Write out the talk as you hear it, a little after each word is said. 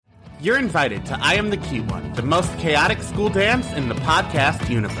You're invited to I Am the Cute One, the most chaotic school dance in the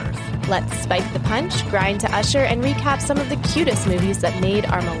podcast universe. Let's spike the punch, grind to usher, and recap some of the cutest movies that made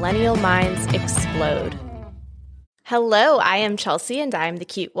our millennial minds explode. Hello, I am Chelsea, and I am the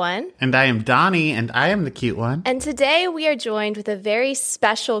cute one. And I am Donnie, and I am the cute one. And today we are joined with a very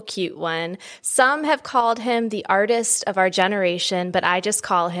special cute one. Some have called him the artist of our generation, but I just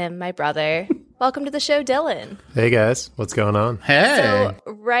call him my brother. Welcome to the show, Dylan. Hey guys, what's going on? Hey.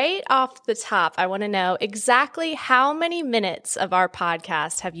 So right off the top, I want to know exactly how many minutes of our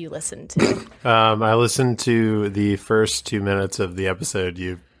podcast have you listened to? I listened to the first 2 minutes of the episode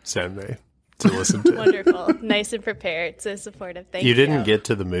you sent me to listen to. Wonderful. Nice and prepared. So supportive. Thank you. You didn't get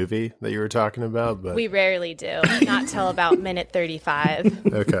to the movie that you were talking about, but We rarely do. Not till about minute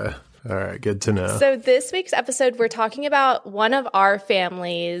 35. okay. All right, good to know. So this week's episode, we're talking about one of our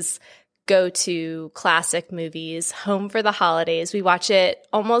family's go-to classic movies, Home for the Holidays. We watch it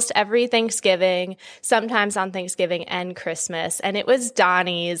almost every Thanksgiving, sometimes on Thanksgiving and Christmas. And it was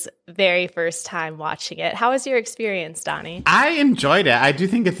Donnie's very first time watching it. How was your experience, Donnie? I enjoyed it. I do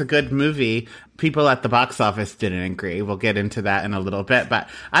think it's a good movie. People at the box office didn't agree. We'll get into that in a little bit. But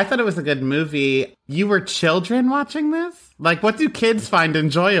I thought it was a good movie. You were children watching this? Like, what do kids find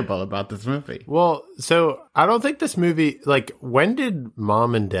enjoyable about this movie? Well, so I don't think this movie, like, when did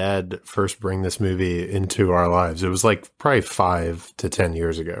mom and dad first bring this movie into our lives? It was like probably 5 to 10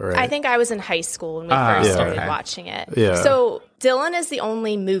 years ago, right? I think I was in high school when we first started watching it. Yeah. So Dylan is the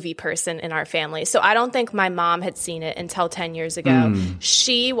only movie person in our family. So I don't think my mom had seen it until 10 years ago.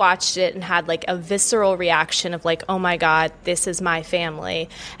 She watched it and had like a visceral reaction of like, oh my God, this is my family.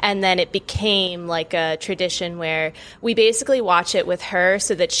 And then it became like a tradition where we basically watch it with her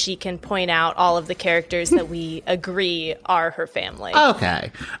so that she can point out all of the characters that we agree are her family.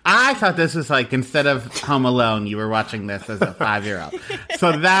 Okay. I thought this was like, instead of Home Alone, you were watching this as a 5-year-old.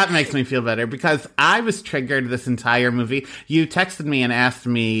 So that makes me feel better because I was triggered this entire movie. You texted me and asked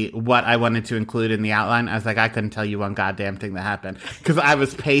me what I wanted to include in the outline. I was like, I couldn't tell you one goddamn thing that happened because I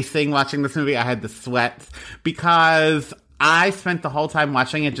was pacing watching this movie. I had the sweats because I spent the whole time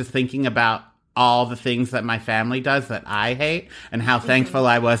watching it just thinking about all the things that my family does that I hate and how thankful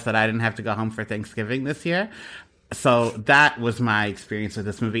I was that I didn't have to go home for Thanksgiving this year. So that was my experience with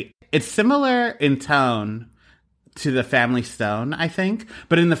this movie. It's similar in tone to The Family Stone, I think.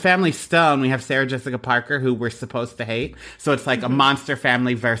 But in The Family Stone, we have Sarah Jessica Parker, who we're supposed to hate. So it's like a monster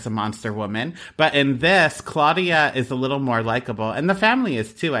family versus a monster woman. But in this, Claudia is a little more likable. And the family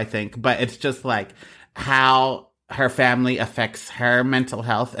is too, I think. But it's just like how her family affects her mental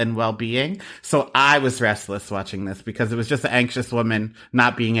health and well-being. So I was restless watching this because it was just an anxious woman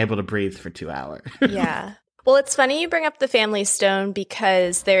not being able to breathe for 2 hours. Yeah. Well, it's funny you bring up The Family Stone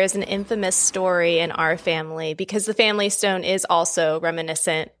because there is an infamous story in our family because The Family Stone is also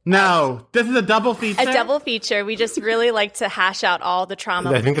reminiscent. No, this is a double feature. A double feature. We just really like to hash out all the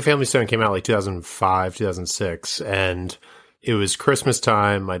trauma. I think The Family Stone came out like 2005, 2006, and it was Christmas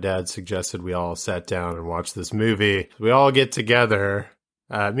time. My dad suggested we all sat down and watched this movie. We all get together.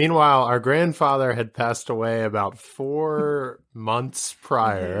 Meanwhile, our grandfather had passed away about 4 months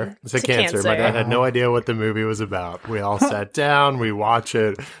prior to cancer. My dad had no idea what the movie was about. We all sat down, we watch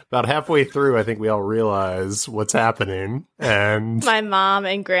it. About halfway through, I think we all realize what's happening. And my mom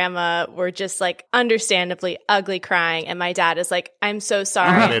and grandma were just like understandably ugly crying. And my dad is like, I'm so sorry.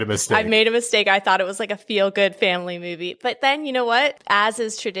 I made a mistake. I made a mistake. I thought it was like a feel-good family movie. But then, you know what? As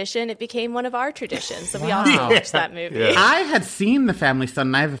is tradition, it became one of our traditions. So we also watched that movie. Yeah. I had seen The Family Stone,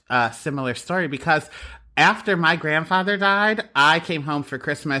 and I have a similar story because after my grandfather died, I came home for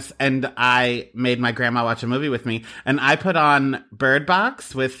Christmas and I made my grandma watch a movie with me. And I put on Bird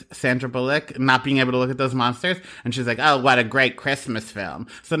Box with Sandra Bullock, not being able to look at those monsters. And she's like, oh, what a great Christmas film.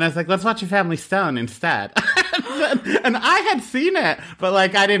 So then I was like, let's watch A Family Stone instead. And I had seen it, but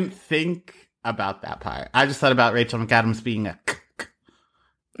like I didn't think about that part. I just thought about Rachel McAdams being a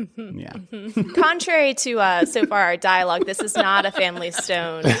yeah. Contrary to so far our dialogue, this is not a Family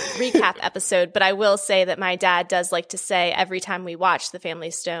Stone recap episode, but I will say that my dad does like to say every time we watch The Family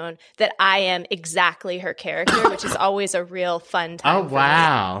Stone that I am exactly her character, which is always a real fun time. Oh,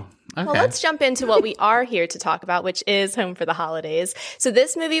 wow. Okay. Well, let's jump into what we are here to talk about, which is Home for the Holidays. So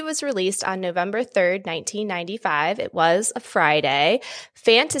this movie was released on November 3rd, 1995. It was a Friday.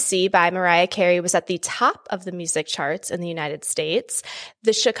 Fantasy by Mariah Carey was at the top of the music charts in the United States.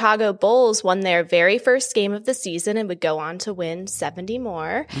 The Chicago Bulls won their very first game of the season and would go on to win 70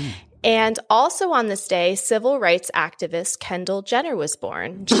 more. And also on this day, civil rights activist Kendall Jenner was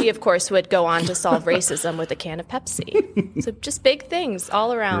born. She, of course, would go on to solve racism with a can of Pepsi. So just big things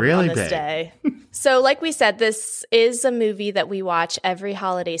all around Really on this big. day. So like we said, this is a movie that we watch every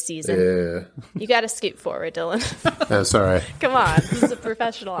holiday season. Yeah. You got to scoot forward, Dylan. Oh, sorry. Come on. This is a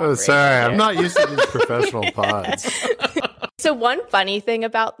professional Oh, operation sorry. here. I'm not used to these professional pods. So one funny thing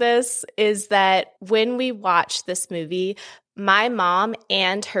about this is that when we watch this movie, my mom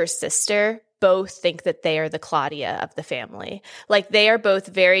and her sister both think that they are the Claudia of the family. Like, they are both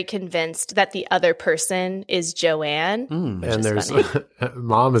very convinced that the other person is Joanne. And is there's funny.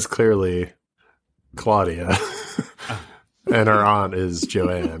 mom is clearly Claudia, and her aunt is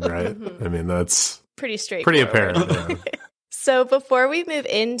Joanne, right? I mean, that's Pretty straightforward. pretty apparent. Yeah. So before we move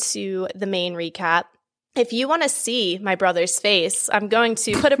into the main recap, if you want to see my brother's face, I'm going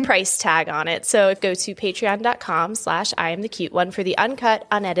to put a price tag on it. So go to patreon.com/IamTheCuteOne for the uncut,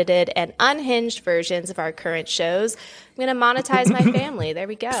 unedited, and unhinged versions of our current shows. I'm going to monetize my family. There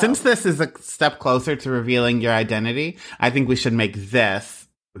we go. Since this is a step closer to revealing your identity, I think we should make this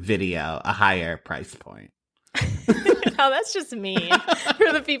video a higher price point. No, that's just mean.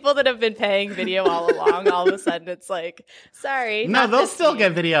 For the people that have been paying video all along, all of a sudden it's like, sorry. No, not they'll this still mean.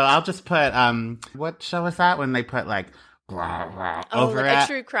 get video. I'll just put, what show was that when they put like, over like it? a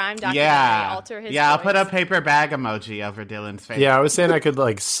true crime documentary. Yeah. Alter his yeah, I'll voice. put a paper bag emoji over Dylan's face. Yeah, I was saying I could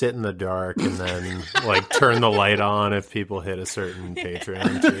like sit in the dark and then like turn the light on if people hit a certain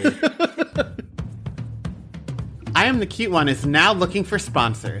Patreon tier. I Am the Cute One is now looking for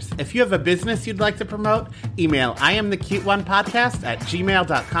sponsors. If you have a business you'd like to promote, email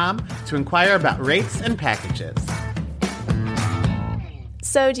iamthecuteonepodcast@gmail.com to inquire about rates and packages.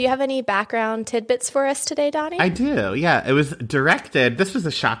 So do you have any background tidbits for us today, Donnie? I do, yeah. It was directed, this was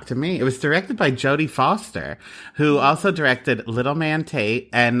a shock to me, it was directed by Jodie Foster, who also directed Little Man Tate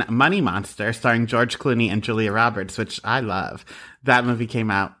and Money Monster, starring George Clooney and Julia Roberts, which I love. That movie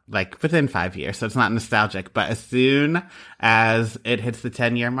came out like within 5 years, so it's not nostalgic, but as soon as it hits the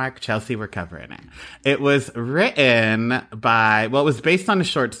 10-year mark, Chelsea, we're covering it. It was written by, well, it was based on a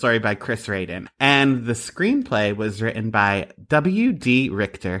short story by Chris Radin, and the screenplay was written by W.D.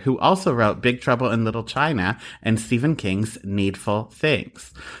 Richter, who also wrote Big Trouble in Little China and Stephen King's Needful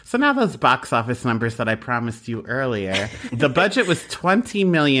Things. So now those box office numbers that I promised you earlier, the budget was $20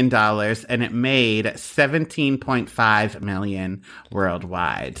 million, and it made $17.5 million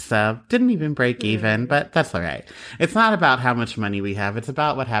worldwide. So didn't even break even, but that's all right. It's not about how much money we have. It's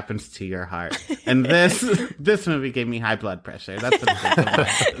about what happens to your heart. And this movie gave me high blood pressure. That's what it's about.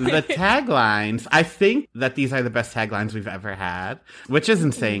 The taglines, I think that these are the best taglines we've ever had, which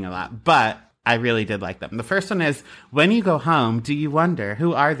isn't saying a lot, but I really did like them. The first one is, when you go home, do you wonder,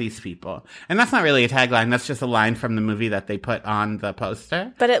 who are these people? And that's not really a tagline. That's just a line from the movie that they put on the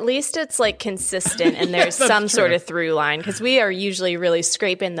poster. But at least it's like consistent and there's some sort of through line, because we are usually really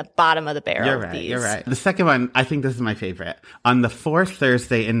scraping the bottom of the barrel You're with right, these. you're right. The second one, I think this is my favorite. On the fourth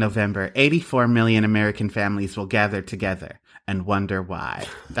Thursday in November, 84 million American families will gather together and wonder why.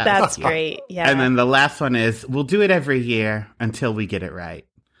 That's great. Yeah. And then the last one is, we'll do it every year until we get it right.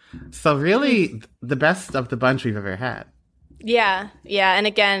 So really, the best of the bunch we've ever had. Yeah. And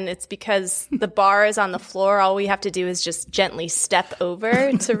again, it's because the bar is on the floor. All we have to do is just gently step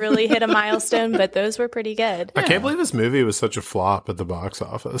over to really hit a milestone. But those were pretty good. I can't believe this movie was such a flop at the box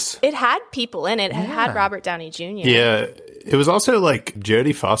office. It had people in it. It had Robert Downey Jr. Yeah, it was also like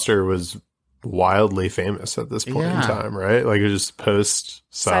Jodie Foster was wildly famous at this point in time, right? Like it was just post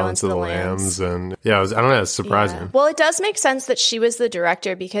Silence of the Lambs, and I don't know, it's surprising. Yeah. Well, it does make sense that she was the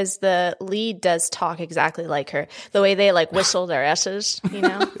director because the lead does talk exactly like her. The way they like whistle their S's, you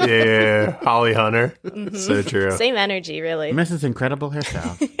know? Yeah, Holly Hunter. So true. Same energy, really. Mrs. Incredible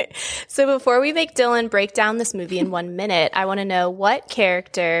herself. So before we make Dylan break down this movie in 1 minute, I want to know, what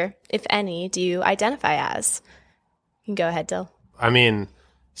character, if any, do you identify as? You can go ahead, Dill. I mean,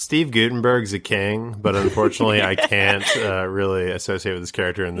 Steve Guttenberg's a king, but unfortunately I can't really associate with this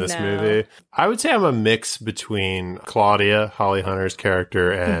character in this movie. I would say I'm a mix between Claudia, Holly Hunter's character,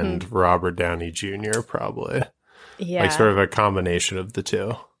 and Robert Downey Jr. probably. Yeah. Like sort of a combination of the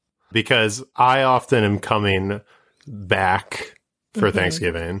two. Because I often am coming back for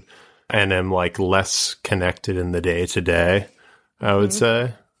Thanksgiving and am like less connected in the day to day, I would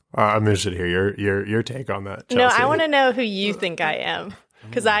say. I'm interested to hear your take on that, Chelsea. No, I want to know who you think I am.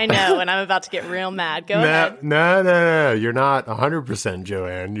 Because I know, and I'm about to get real mad. Go ahead. No. You're not 100%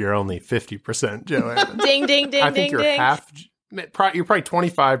 Joanne. You're only 50% Joanne. Ding, ding, ding, I think ding, you're ding. you're probably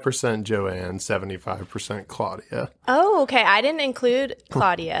 25% Joanne, 75% Claudia. Oh, okay. I didn't include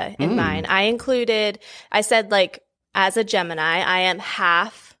Claudia in mine. I said, like, as a Gemini, I am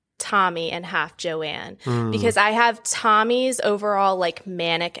half Tommy and half Joanne because I have Tommy's overall like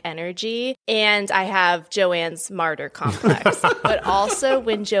manic energy and I have Joanne's martyr complex. But also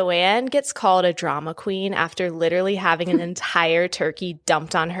when Joanne gets called a drama queen after literally having an entire turkey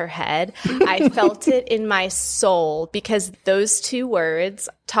dumped on her head, I felt it in my soul because those two words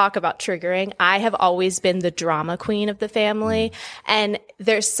talk about triggering. I have always been the drama queen of the family, and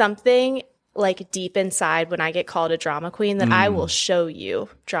there's something like deep inside when I get called a drama queen that I will show you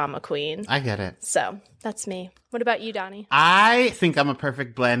drama queen. I get it. So that's me. What about you, Donnie? I think I'm a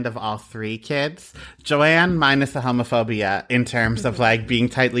perfect blend of all three kids. Joanne minus the homophobia in terms of like being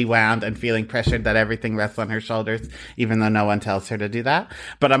tightly wound and feeling pressured that everything rests on her shoulders, even though no one tells her to do that.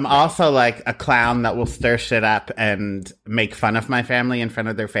 But I'm also like a clown that will stir shit up and make fun of my family in front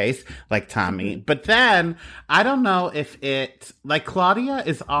of their face, like Tommy. But then I don't know if it, like Claudia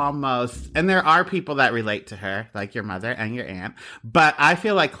is almost, and there are people that relate to her, like your mother and your aunt. But I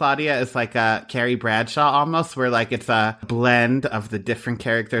feel like Claudia is like a Carrie Bradshaw almost, where like it's a blend of the different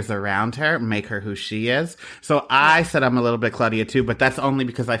characters around her make her who she is. So I said I'm a little bit Claudia too, but that's only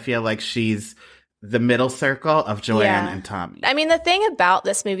because I feel like she's the middle circle of Joanne and Tommy. I mean, the thing about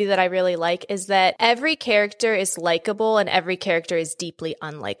this movie that I really like is that every character is likable and every character is deeply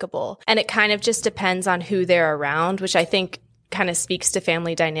unlikable. And it kind of just depends on who they're around, which I think kind of speaks to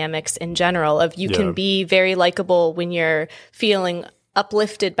family dynamics in general of you can be very likable when you're feeling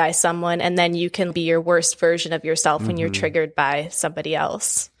uplifted by someone, and then you can be your worst version of yourself when you're triggered by somebody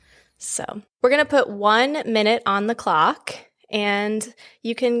else. So we're going to put 1 minute on the clock, and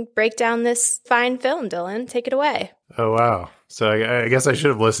you can break down this fine film, Dylan. Take it away. Oh, wow. So I guess I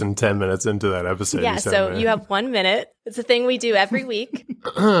should have listened 10 minutes into that episode. Yeah, so you have 1 minute. It's a thing we do every week.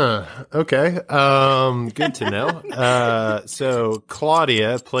 Okay. Good to know. So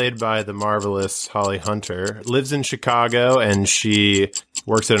Claudia, played by the marvelous Holly Hunter, lives in Chicago, and she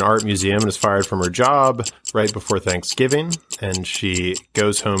works at an art museum and is fired from her job right before Thanksgiving. And she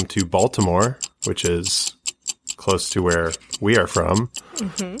goes home to Baltimore, which is close to where we are from.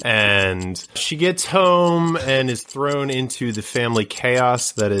 And she gets home and is thrown into the family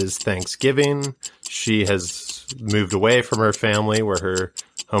chaos that is Thanksgiving. She has moved away from her family where her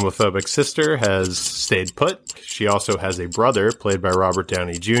homophobic sister has stayed put. She also has a brother played by Robert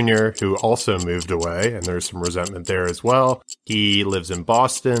Downey Jr. who also moved away, and there's some resentment there as well. He lives in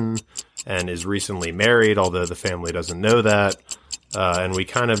Boston and is recently married, although the family doesn't know that. And we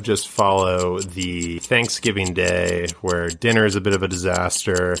kind of just follow the Thanksgiving day where dinner is a bit of a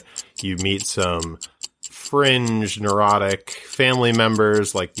disaster. You meet some fringe, neurotic family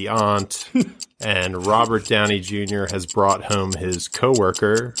members like the aunt. And Robert Downey Jr. has brought home his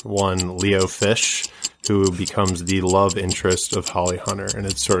coworker, one Leo Fish, who becomes the love interest of Holly Hunter. And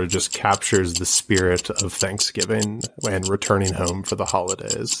it sort of just captures the spirit of Thanksgiving and returning home for the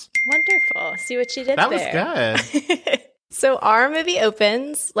holidays. Wonderful. See what you did there. That was good. So our movie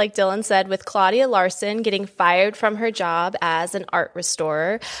opens, like Dylan said, with Claudia Larson getting fired from her job as an art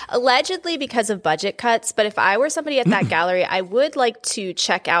restorer, allegedly because of budget cuts. But if I were somebody at that gallery, I would like to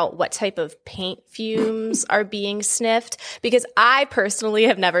check out what type of paint fumes are being sniffed, because I personally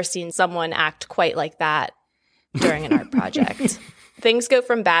have never seen someone act quite like that during an art project. Things go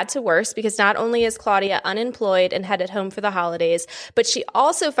from bad to worse because not only is Claudia unemployed and headed home for the holidays, but she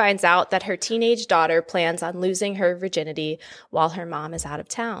also finds out that her teenage daughter plans on losing her virginity while her mom is out of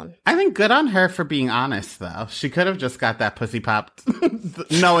town. I think good on her for being honest, though. She could have just got that pussy popped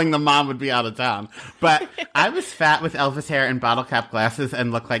knowing the mom would be out of town. But I was fat with Elvis hair and bottle cap glasses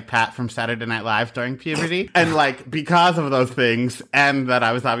and looked like Pat from Saturday Night Live during puberty. And like, because of those things and that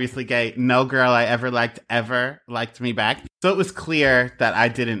I was obviously gay, no girl I ever liked me back. So it was clear that I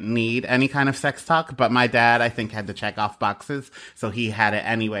didn't need any kind of sex talk, but my dad, I think, had to check off boxes, so he had it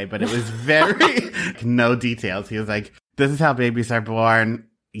anyway, but it was very, no details. He was like, this is how babies are born.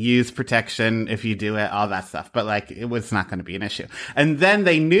 Use protection if you do it, all that stuff. But like, it was not going to be an issue. And then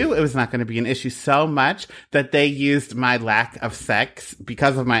they knew it was not going to be an issue so much that they used my lack of sex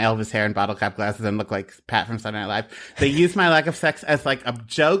because of my Elvis hair and bottle cap glasses and look like Pat from Saturday Night Live. They used my lack of sex as like a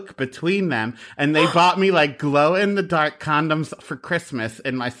joke between them. And they bought me like glow in the dark condoms for Christmas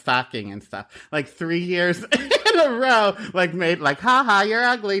in my stocking and stuff. Like 3 years in a row, like made like, haha, you're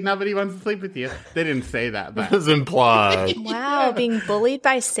ugly. Nobody wants to sleep with you. They didn't say that, but It was implied. Wow, being bullied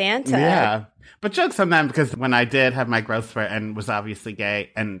by Santa. Yeah. But jokes on them, because when I did have my growth spurt and was obviously gay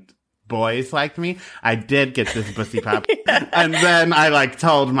and boys liked me, I did get this Bussy Pop. And then I like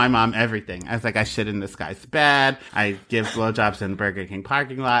told my mom everything. I was like, I shit in this guy's bed. I give blowjobs in Burger King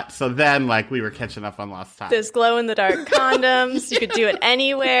parking lot. So then like we were catching up on lost time. There's glow in the dark condoms. You could do it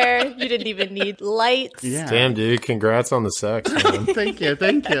anywhere. You didn't even need lights. Yeah. Damn, dude. Congrats on the sex, man. Thank you.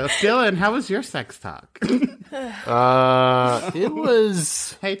 Dylan, how was your sex talk? It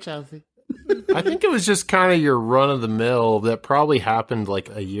was... Hey, Chelsea. I think it was just kind of your run-of-the-mill that probably happened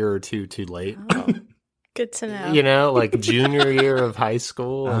like a year or two too late. Oh, good to know. You know, like junior year of high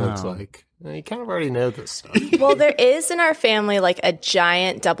school. And it's like, you kind of already know this stuff. Well, there is in our family like a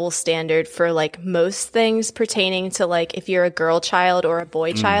giant double standard for like most things pertaining to like if you're a girl child or a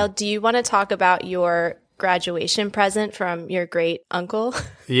boy child. Do you want to talk about your graduation present from your great uncle?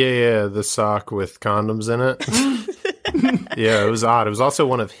 Yeah, the sock with condoms in it. Yeah, it was odd. It was also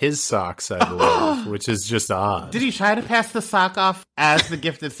one of his socks, I believe, which is just odd. Did he try to pass the sock off as the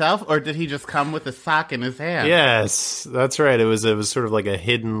gift itself, or did he just come with a sock in his hand? Yes, that's right. It was sort of like a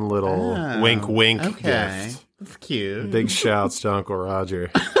hidden little wink gift. That's cute. Big shouts to Uncle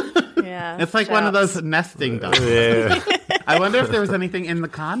Roger. Yeah. It's like one of those nesting dolls. Yeah. I wonder if there was anything in the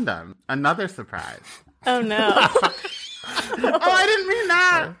condom. Another surprise. Oh, no. Oh, I didn't mean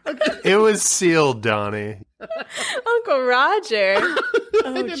that. Okay. It was sealed, Donnie. Uncle Roger.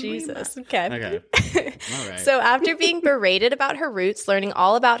 Oh, Jesus. Okay. All right. So after being berated about her roots, learning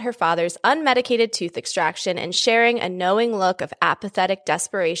all about her father's unmedicated tooth extraction, and sharing a knowing look of apathetic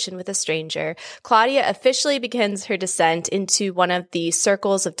desperation with a stranger, Claudia officially begins her descent into one of the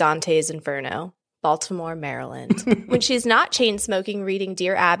circles of Dante's Inferno. Baltimore, Maryland. When she's not chain-smoking, reading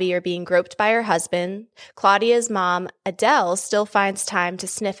Dear Abby, or being groped by her husband, Claudia's mom, Adele, still finds time to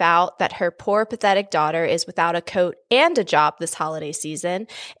sniff out that her poor, pathetic daughter is without a coat and a job this holiday season.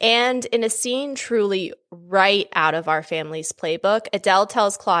 And in a scene truly right out of our family's playbook, Adele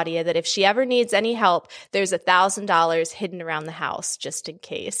tells Claudia that if she ever needs any help, there's $1,000 hidden around the house, just in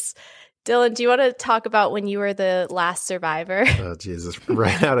case. Dylan, do you want to talk about when you were the last survivor? Oh, Jesus.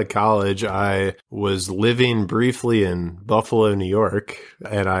 Right out of college, I was living briefly in Buffalo, New York,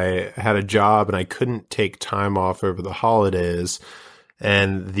 and I had a job and I couldn't take time off over the holidays.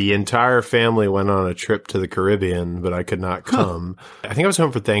 And the entire family went on a trip to the Caribbean, but I could not come. I think I was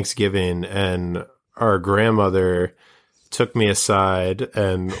home for Thanksgiving, and our grandmother took me aside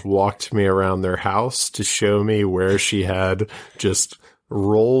and walked me around their house to show me where she had just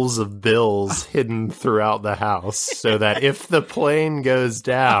rolls of bills hidden throughout the house so that if the plane goes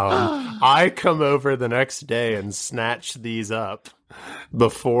down, I come over the next day and snatch these up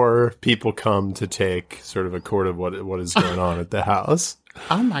before people come to take sort of a quart of what is going on at the house.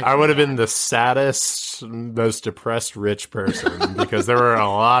 Oh my God. I would have been the saddest, most depressed rich person because there were a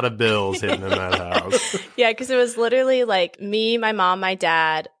lot of bills hidden in that house. Yeah, because it was literally like me, my mom, my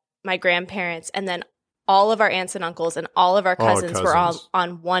dad, my grandparents, and then all of our aunts and uncles and all of our cousins were all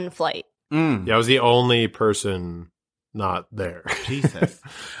on one flight. Yeah, I was the only person not there. Jesus.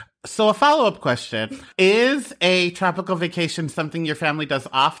 So a follow-up question. Is a tropical vacation something your family does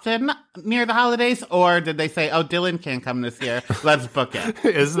often near the holidays? Or did they say, oh, Dylan can't come this year, let's book it?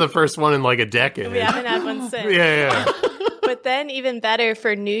 This is the first one in like a decade. We haven't had one since. Yeah. But then even better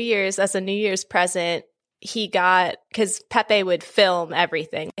for New Year's, as a New Year's present, he got, because Pepe would film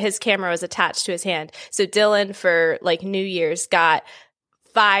everything. His camera was attached to his hand. So Dylan, for like New Year's, got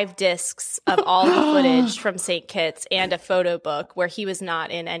 5 discs of all the footage from St. Kitts and a photo book where he was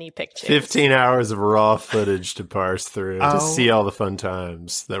not in any pictures. 15 hours of raw footage to parse through to see all the fun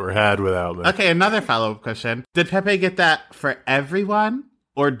times that were had without me. Okay, another follow-up question. Did Pepe get that for everyone?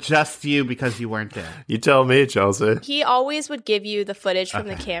 Or just you because you weren't there? You tell me, Chelsea. He always would give you the footage from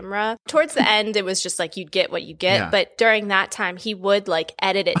the camera. Towards the end, it was just like you'd get what you get. Yeah. But during that time, he would like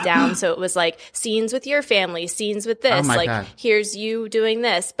edit it down. So it was like scenes with your family, scenes with this. Oh my like, God. here's you doing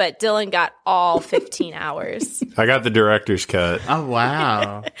this. But Dylan got all 15 hours. I got the director's cut. Oh,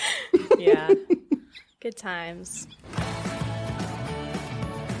 wow. Yeah. Good times.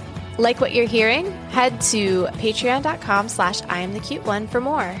 Like what you're hearing? Head to patreon.com/IamTheCuteOne for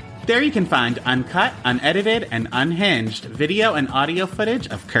more. There you can find uncut, unedited, and unhinged video and audio footage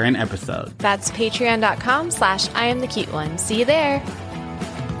of current episodes. That's patreon.com/IamTheCuteOne. See you there.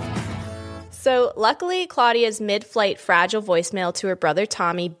 So luckily, Claudia's mid-flight fragile voicemail to her brother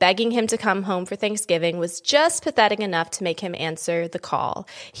Tommy begging him to come home for Thanksgiving was just pathetic enough to make him answer the call.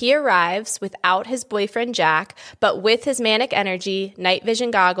 He arrives without his boyfriend Jack, but with his manic energy, night vision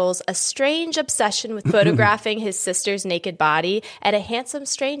goggles, a strange obsession with photographing his sister's naked body, and a handsome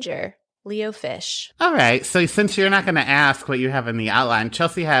stranger. Leo Fish. All right. So since you're not going to ask what you have in the outline,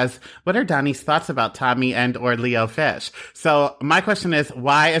 Chelsea has, what are Donnie's thoughts about Tommy and or Leo Fish? So my question is,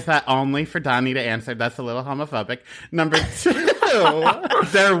 why is that only for Donnie to answer? That's a little homophobic. Number 2,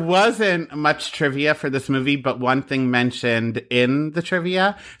 there wasn't much trivia for this movie, but one thing mentioned in the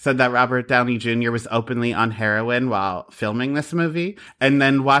trivia said that Robert Downey Jr. was openly on heroin while filming this movie. And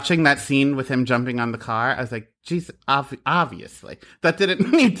then watching that scene with him jumping on the car, I was like, geez, obviously. That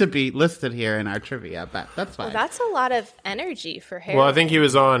didn't need to be listed here in our trivia, but that's fine. Well, that's a lot of energy for heroin. Well, I think he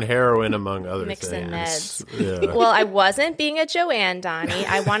was on heroin, among other Mixing things. meds. Yeah. Well, I wasn't being a Joanne, Donnie.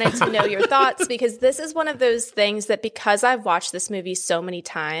 I wanted to know your thoughts because this is one of those things that because I've watched this movie so many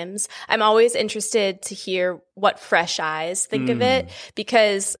times, I'm always interested to hear what fresh eyes think of it,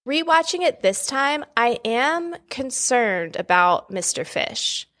 because rewatching it this time, I am concerned about Mr.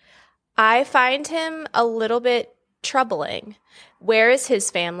 Fish. I find him a little bit troubling. Where is his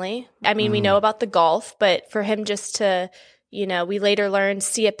family? I mean, we know about the golf, but for him just to, you know, we later learned,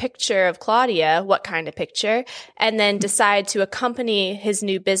 see a picture of Claudia, what kind of picture, and then decide to accompany his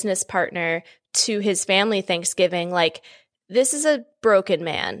new business partner to his family Thanksgiving. Like, this is a broken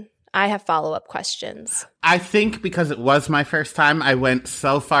man. I have follow-up questions. I think because it was my first time, I went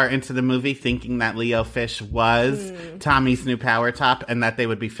so far into the movie thinking that Leo Fish was Tommy's new power top and that they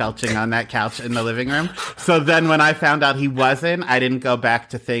would be felching on that couch in the living room. So then when I found out he wasn't, I didn't go back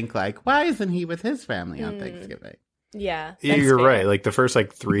to think, like, why isn't he with his family on Thanksgiving? Yeah. You're fair. right. Like the first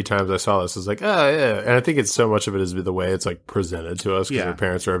 3 times I saw this, I was like, oh yeah. And I think it's so much of it is the way it's presented to us because our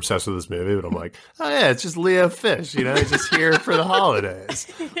parents are obsessed with this movie. But I'm like, oh yeah, it's just Leo Fish. You know, he's just here for the holidays.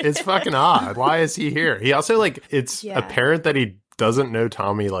 It's fucking odd. Why is he here? He also it's apparent that he doesn't know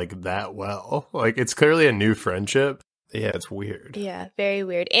Tommy that well. It's clearly a new friendship. Yeah, it's weird. Yeah, very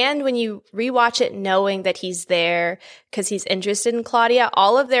weird. And when you rewatch it knowing that he's there because he's interested in Claudia,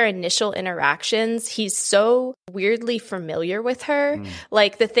 all of their initial interactions, he's so weirdly familiar with her.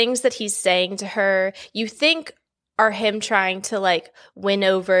 Like the things that he's saying to her, you think are him trying to win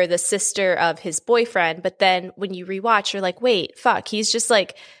over the sister of his boyfriend. But then when you rewatch, you're like, wait, fuck, he's just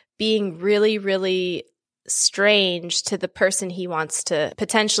being really, really strange to the person he wants to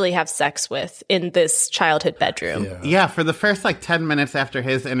potentially have sex with in this childhood bedroom. Yeah, for the first 10 minutes after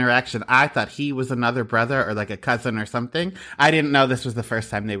his interaction, I thought he was another brother or a cousin or something. I didn't know this was the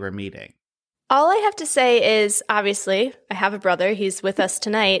first time they were meeting. All I have to say is, obviously, I have a brother. He's with us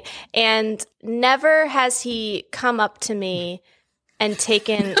tonight. And never has he come up to me and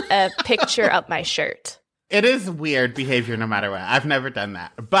taken a picture of my shirt. It is weird behavior no matter what. I've never done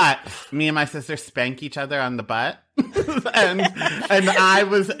that. But me and my sister spank each other on the butt. and I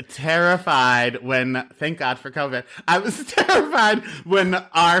was terrified when, thank God for COVID, I was terrified when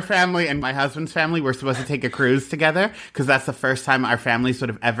our family and my husband's family were supposed to take a cruise together because that's the first time our families would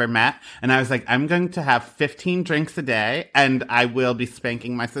have ever met. And I was like, I'm going to have 15 drinks a day and I will be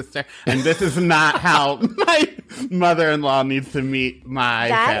spanking my sister. And this is not how my mother-in-law needs to meet my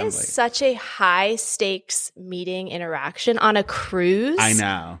family. That is such a high stakes meeting interaction on a cruise. I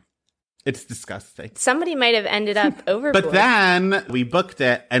know. It's disgusting. Somebody might have ended up overboard. But then we booked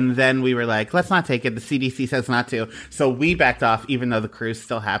it, and then we were like, let's not take it. The CDC says not to. So we backed off, even though the cruise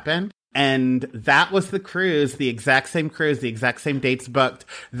still happened. And that was the cruise, the exact same cruise, the exact same dates booked,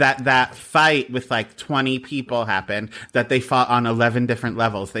 that fight with 20 people happened, that they fought on 11 different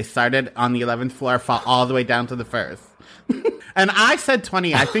levels. They started on the 11th floor, fought all the way down to the first. And I said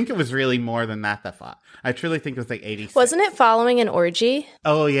 20. I think it was really more than that fought. I truly think it was 86. Wasn't it following an orgy?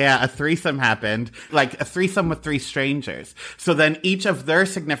 Oh, yeah. A threesome happened. A threesome with 3 strangers. So then each of their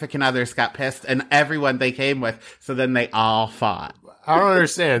significant others got pissed and everyone they came with. So then they all fought. I don't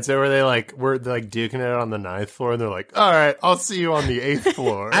understand. So were they duking it on the 9th floor and they're like, all right, I'll see you on the 8th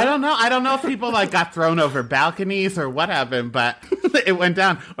floor. I don't know. I don't know if people got thrown over balconies or what happened, but it went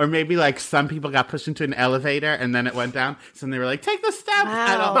down. Or maybe some people got pushed into an elevator and then it went down. So they were like, take the steps. Wow.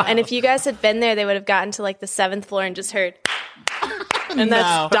 I don't know. And if you guys had been there, they would have gotten to the 7th floor and just heard... And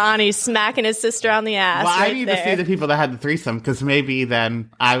that's Donnie smacking his sister on the ass. Well, right I need there. to see the people that had the threesome because maybe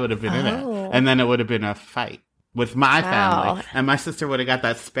then I would have been in it. And then it would have been a fight with my family. And my sister would have got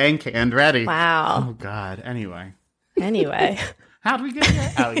that spank hand ready. Wow. Oh, God. Anyway. How did we get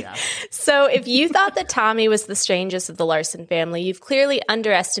here? Oh, yeah. So if you thought that Tommy was the strangest of the Larson family, you've clearly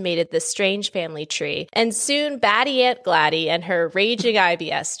underestimated this strange family tree. And soon, batty Aunt Gladdy and her raging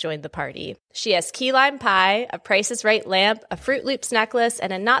IBS joined the party. She has key lime pie, a Price is Right lamp, a Fruit Loops necklace,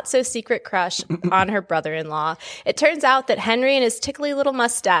 and a not-so-secret crush on her brother-in-law. It turns out that Henry and his tickly little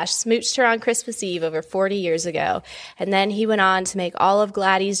mustache smooched her on Christmas Eve over 40 years ago. And then he went on to make all of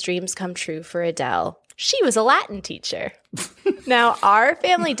Gladdy's dreams come true for Adele. She was a Latin teacher. Now, our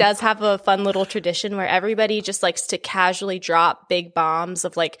family does have a fun little tradition where everybody just likes to casually drop big bombs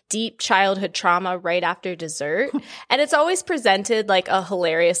of like deep childhood trauma right after dessert. And it's always presented like a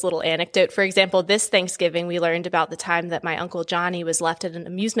hilarious little anecdote. For example, this Thanksgiving, we learned about the time that my Uncle Johnny was left at an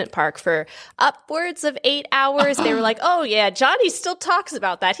amusement park for upwards of 8 hours. They were like, oh yeah, Johnny still talks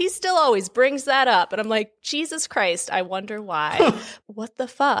about that. He still always brings that up. And I'm like, Jesus Christ, I wonder why. What the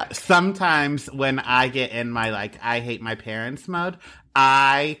fuck? Sometimes when I get in my like, I hate my parents mode,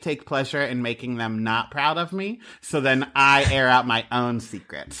 I take pleasure in making them not proud of me. So then I air out my own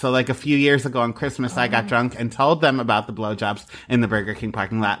secrets. So like a few years ago on Christmas, I got drunk and told them about the blowjobs in the Burger King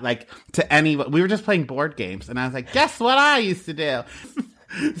parking lot. Like to we were just playing board games and I was like, guess what I used to do?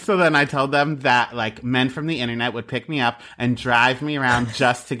 So then I told them that like men from the internet would pick me up and drive me around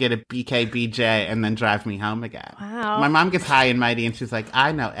just to get a BKBJ and then drive me home again. Wow. My mom gets high and mighty and she's like,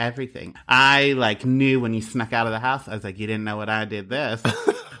 I know everything. I like knew when you snuck out of the house. I was like, you didn't know what I did this.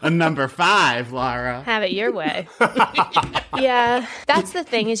 A number 5, Laura. Have it your way. Yeah. That's the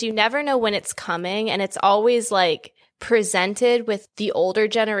thing is you never know when it's coming and it's always like presented with the older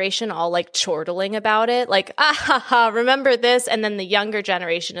generation all like chortling about it. Like, remember this? And then the younger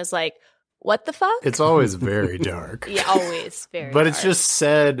generation is like, what the fuck? It's always very dark. Yeah, always very But dark. it's just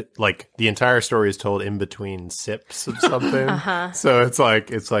said, like, the entire story is told in between sips of something. So it's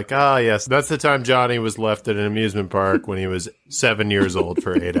like, yes, that's the time Johnny was left at an amusement park when he was 7 years old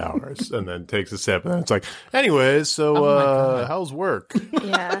for 8 hours. And then takes a sip. And then it's like, anyways, so how's work?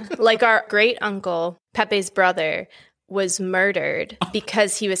 Yeah. Like our great uncle, Pepe's brother, was murdered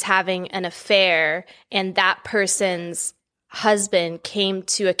because he was having an affair and that person's husband came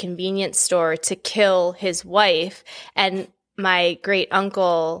to a convenience store to kill his wife, and my great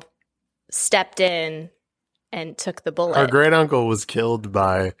uncle stepped in and took the bullet. Our great uncle was killed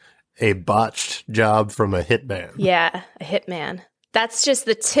by a botched job from a hitman. Yeah, a hitman. That's just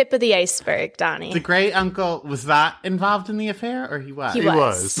the tip of the iceberg, Donnie. The great uncle was not involved in the affair, or he was? He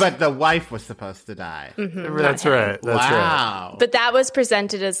was. But the wife was supposed to die. Mm-hmm, That's right. That's right. Wow. But that was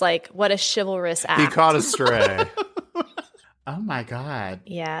presented as like, what a chivalrous act. He caught a stray. Oh my God.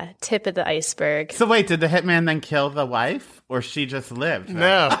 Yeah, tip of the iceberg. So wait, did the hitman then kill the wife, or she just lived?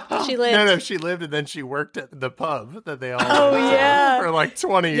 No. She lived. No, she lived and then she worked at the pub that they all yeah. for like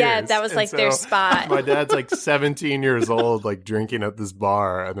 20 years. Yeah, that was like their spot. My dad's like 17 years old, like drinking at this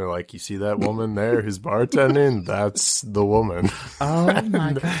bar, and they're like, you see that woman there who's bartending? That's the woman. Oh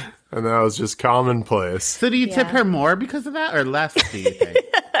my God. And that was just commonplace. So do you tip her more because of that, or less, do you think?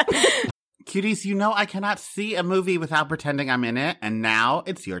 Cuties, you know I cannot see a movie without pretending I'm in it, and now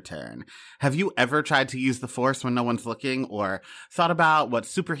it's your turn. Have you ever tried to use the Force when no one's looking, or thought about what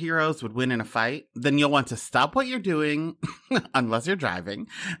superheroes would win in a fight? Then you'll want to stop what you're doing, unless you're driving,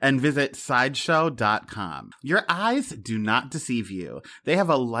 and visit Sideshow.com. Your eyes do not deceive you. They have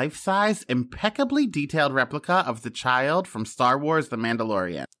a life-size, impeccably detailed replica of the child from Star Wars The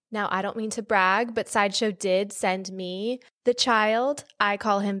Mandalorian. Now, I don't mean to brag, but Sideshow did send me the child. I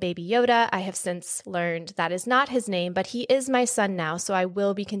call him Baby Yoda. I have since learned that is not his name, but he is my son now, so I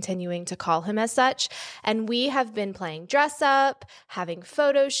will be continuing to call him as such. And we have been playing dress up, having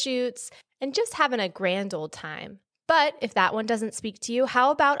photo shoots, and just having a grand old time. But if that one doesn't speak to you,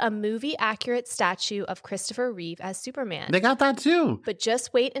 how about a movie-accurate statue of Christopher Reeve as Superman? They got that too. But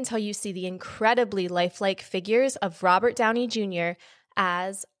just wait until you see the incredibly lifelike figures of Robert Downey Jr.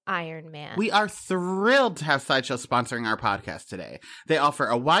 as Iron Man. We are thrilled to have Sideshow sponsoring our podcast today. They offer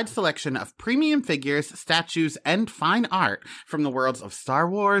a wide selection of premium figures, statues, and fine art from the worlds of Star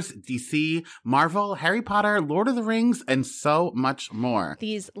Wars, DC, Marvel, Harry Potter, Lord of the Rings, and so much more.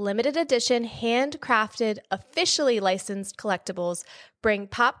 These limited edition, handcrafted, officially licensed collectibles bring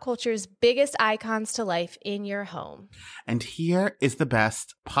pop culture's biggest icons to life in your home. And here is the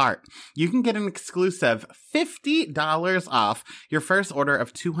best part. You can get an exclusive $50 off your first order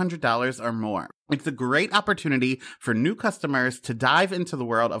of $200 or more. It's a great opportunity for new customers to dive into the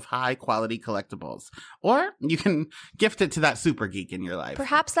world of high-quality collectibles. Or you can gift it to that super geek in your life.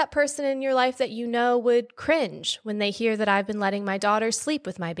 Perhaps that person in your life that you know would cringe when they hear that I've been letting my daughter sleep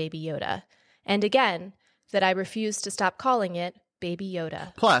with my Baby Yoda. And again, that I refuse to stop calling it Baby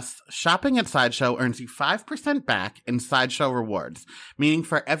Yoda. Plus, shopping at Sideshow earns you 5% back in Sideshow rewards, meaning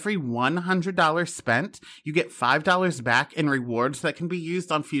for every $100 spent, you get $5 back in rewards that can be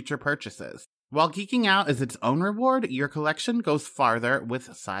used on future purchases. While geeking out is its own reward, your collection goes farther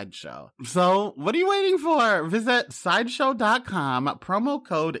with Sideshow. So, what are you waiting for? Visit Sideshow.com, promo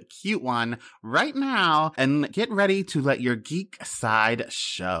code CUTE1 right now, and get ready to let your geek side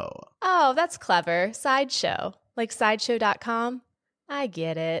show. Oh, that's clever. Sideshow. Like Sideshow.com? I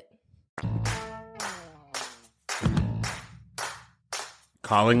get it.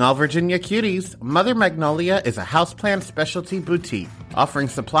 Calling all Virginia cuties, Mother Magnolia is a houseplant specialty boutique, offering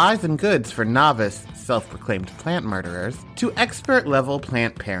supplies and goods for novice, self-proclaimed plant murderers to expert-level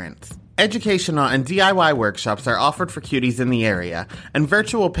plant parents. Educational and DIY workshops are offered for cuties in the area, and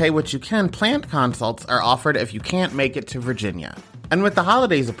virtual pay-what-you-can plant consults are offered if you can't make it to Virginia. And with the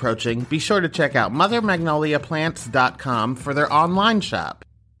holidays approaching, be sure to check out MotherMagnoliaPlants.com for their online shop.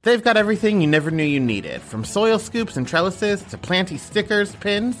 They've got everything you never knew you needed, from soil scoops and trellises to planty stickers,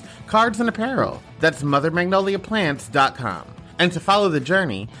 pins, cards, and apparel. That's MotherMagnoliaPlants.com. And to follow the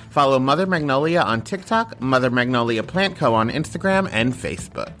journey, follow Mother Magnolia on TikTok, Mother Magnolia Plant Co. on Instagram and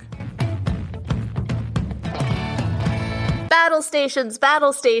Facebook. Battle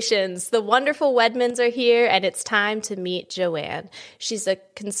stations. The wonderful Wedmans are here, and it's time to meet Joanne. She's a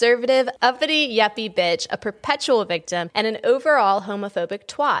conservative, uppity, yuppie bitch, a perpetual victim, and an overall homophobic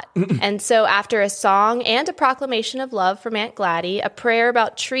twat. And so after a song and a proclamation of love from Aunt Gladdy, a prayer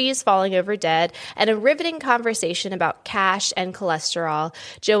about trees falling over dead, and a riveting conversation about cash and cholesterol,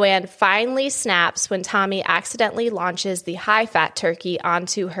 Joanne finally snaps when Tommy accidentally launches the high-fat turkey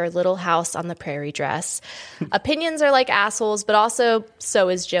onto her little house on the prairie dress. Opinions are like assholes, but also so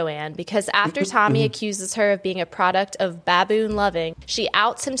is Joanne, because after Tommy accuses her of being a product of baboon loving, she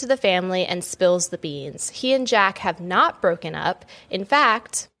outs him to the family and spills the beans. He and Jack have not broken up. In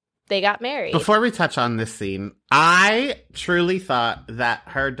fact, they got married. Before we touch on this scene, I truly thought that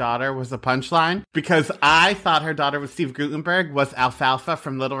her daughter was a punchline, because I thought her daughter was Steve Guttenberg, was Alfalfa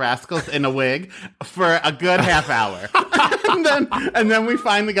from Little Rascals in a wig for a good half hour. and then we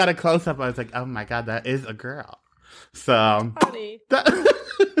finally got a close-up. I was like, oh my God, that is a girl. So, Funny.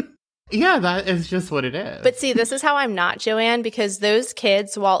 Yeah, that is just what it is. But see, this is how I'm not Joanne, because those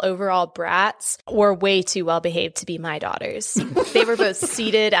kids, while overall brats, were way too well behaved to be my daughters. They were both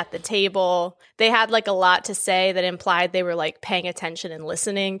seated at the table. They had like a lot to say that implied they were like paying attention and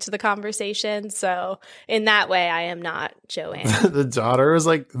listening to the conversation. So in that way, I am not Joanne. The daughter is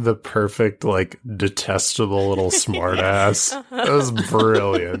like the perfect, like detestable little smartass. That was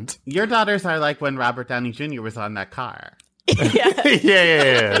brilliant. Your daughters are like when Robert Downey Jr. was on that car. Yeah,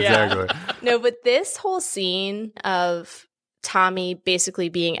 exactly. No, but this whole scene of Tommy basically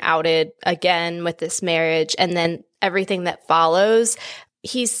being outed again with this marriage and then everything that follows,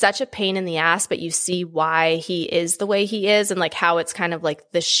 he's such a pain in the ass, but you see why he is the way he is and like how it's kind of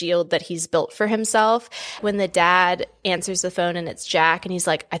like the shield that he's built for himself. When the dad answers the phone and it's Jack and he's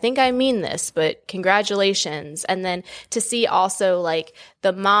like, I think I mean this, but congratulations. And then to see also like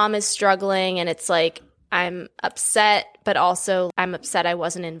the mom is struggling and it's like, I'm upset, but also I'm upset I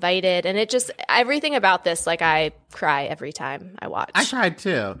wasn't invited. And it just, everything about this, like I cry every time I watch. I cried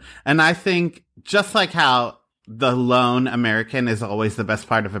too. And I think just like how the lone American is always the best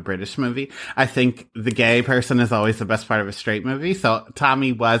part of a British movie, I think the gay person is always the best part of a straight movie. So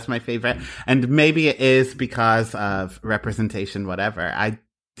Tommy was my favorite. And maybe it is because of representation, whatever. I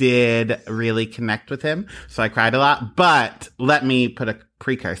did really connect with him, so I cried a lot. But let me put a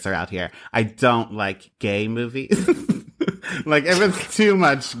precursor out here. I don't like gay movies. Like, if it's too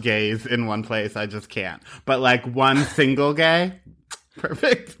much gays in one place, I just can't. But, like, one single gay,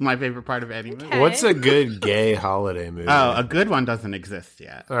 perfect. My favorite part of any movie. Okay. What's a good gay holiday movie? Oh, a good one doesn't exist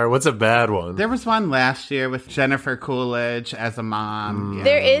yet. All right, what's a bad one? There was one last year with Jennifer Coolidge as a mom. Yeah.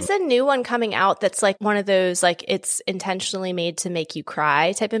 There is a new one coming out that's like one of those, like it's intentionally made to make you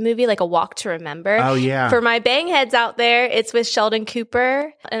cry type of movie, like A Walk to Remember. Oh, yeah. For my bangheads out there, it's with Sheldon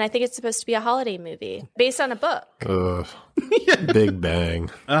Cooper, and I think it's supposed to be a holiday movie based on a book. Ugh. Big Bang.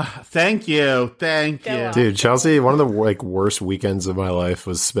 Thank you. Thank Go you. on. Dude, Chelsea, one of the like worst weekends of my life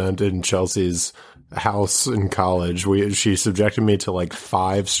was spent in Chelsea's house in college. She subjected me to like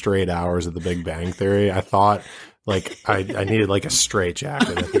 5 straight hours of The Big Bang Theory. I thought like I needed like a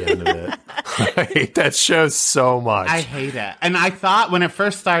straitjacket at the end of it. I hate that show so much. I hate it. And I thought when it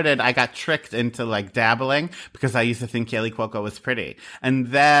first started, I got tricked into like dabbling because I used to think Kaylee Cuoco was pretty. And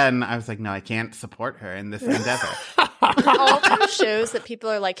then I was like, no, I can't support her in this endeavor. All those shows that people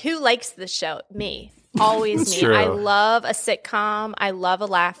are like, who likes this show? Me. Always It's me. true. I love a sitcom. I love a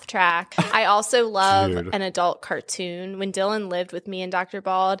laugh track. I also love Dude. an adult cartoon. When Dylan lived with me and Dr.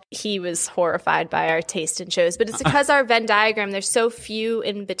 Bald, he was horrified by our taste in shows. But it's because our Venn diagram, there's so few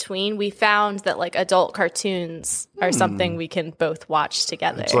in between. We found that like adult cartoons are something we can both watch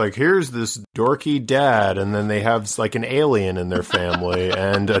together. It's like, here's this dorky dad, and then they have like an alien in their family,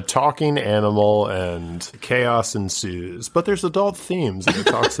 and a talking animal, and chaos ensues. But there's adult themes, and it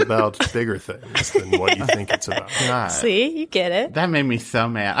talks about bigger things than what you think it's about. God. See, you get it. That made me so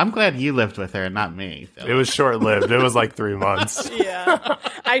mad. I'm glad you lived with her and not me. It was short-lived. It was like 3 months. Yeah.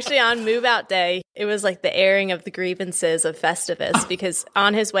 Actually, on move out day, it was like the airing of the grievances of Festivus because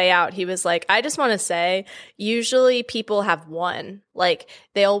on his way out, he was like, I just want to say, usually people have one. Like,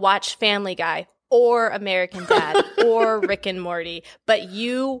 they'll watch Family Guy or American Dad or Rick and Morty, but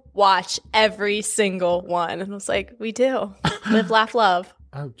you watch every single one. And I was like, we do. Live, laugh, love.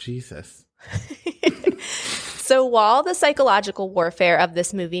 Oh, Jesus. So while the psychological warfare of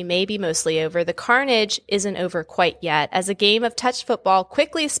this movie may be mostly over, the carnage isn't over quite yet, as a game of touch football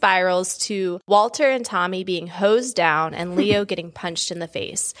quickly spirals to Walter and Tommy being hosed down and Leo getting punched in the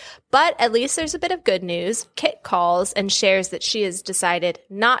face. But at least there's a bit of good news. Kit calls and shares that she has decided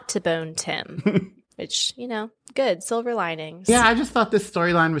not to bone Tim. Which, you know, good. Silver linings. Yeah, I just thought this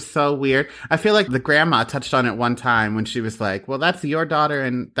storyline was so weird. I feel like the grandma touched on it one time when she was like, well, that's your daughter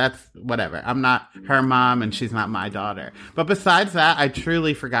and that's whatever. I'm not her mom and she's not my daughter. But besides that, I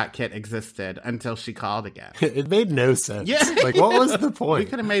truly forgot Kit existed until she called again. It made no sense. Yeah. Like, what was the We point?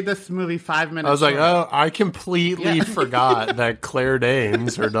 could have made this movie 5 minutes I was like, short. oh, I completely forgot that Claire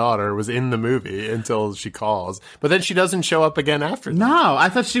Danes, her daughter, was in the movie until she calls. But then she doesn't show up again after that. No, I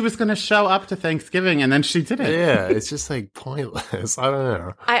thought she was going to show up to Thanksgiving and then she didn't. Yeah, it's just like pointless. I don't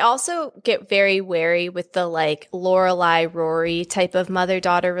know. I also get very wary with the like Lorelai Rory type of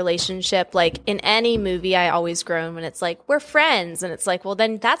mother-daughter relationship. Like in any movie, I always groan when it's like, we're friends. And it's like, well,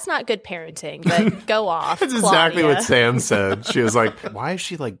 then that's not good parenting, but go off. That's exactly Claudia. what Sam said. She was like, why is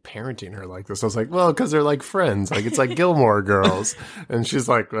she like parenting her like this? I was like, well, because they're like friends. Like it's like Gilmore Girls. And she's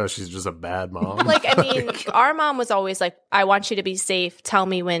like, well, she's just a bad mom. Like, I mean, our mom was always like, I want you to be safe. Tell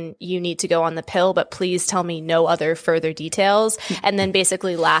me when you need to go on the pill, but please tell me no other further details. And then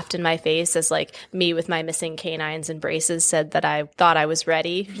basically laughed in my face as like me with my missing canines and braces said that I thought I was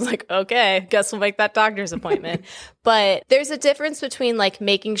ready. I was like, okay, guess we'll make that doctor's appointment. But there's a difference between like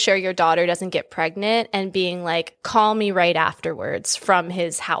making sure your daughter doesn't get pregnant and being like, call me right afterwards from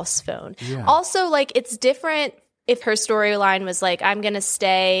his house phone. Yeah. Also, like, it's different if her storyline was like, I'm going to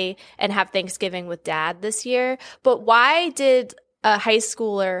stay and have Thanksgiving with dad this year. But why did a high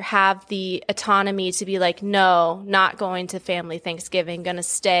schooler have the autonomy to be like, no, not going to family Thanksgiving, going to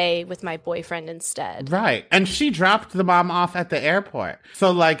stay with my boyfriend instead? Right. And she dropped the mom off at the airport.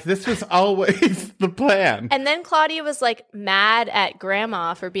 So, like, this was always the plan. And then Claudia was like mad at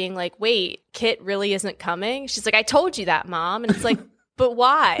grandma for being like, wait, Kit really isn't coming? She's like, I told you that, mom. And it's like, but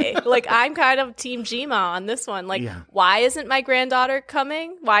why? Like, I'm kind of Team Gma on this one. Like, why isn't my granddaughter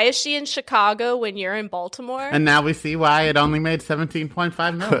coming? Why is she in Chicago when you're in Baltimore? And now we see why it only made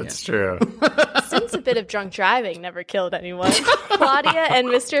 $17.5 million. That's true. Since a bit of drunk driving never killed anyone, Claudia and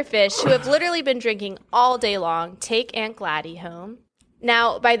Mr. Fish, who have literally been drinking all day long, take Aunt Gladdy home.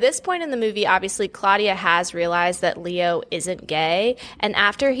 Now, by this point in the movie, obviously, Claudia has realized that Leo isn't gay. And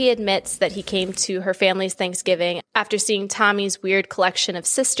after he admits that he came to her family's Thanksgiving after seeing Tommy's weird collection of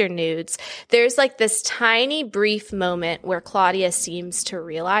sister nudes, there's like this tiny brief moment where Claudia seems to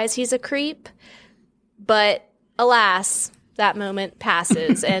realize he's a creep. But alas, that moment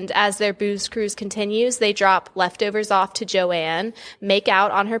passes, and as their booze cruise continues, they drop leftovers off to Joanne, make out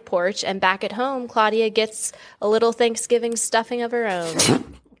on her porch, and back at home, Claudia gets a little Thanksgiving stuffing of her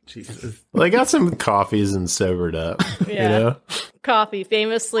own. Jesus. Well, they got some coffees and sobered up. You know? Coffee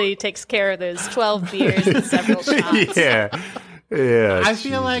famously takes care of those 12 beers and several shots. Yeah. Yeah. I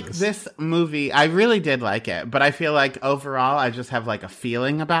feel like this movie, I really did like it, but I feel like overall, I just have like a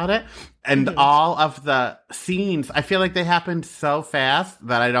feeling about it. And all of the scenes, I feel like they happened so fast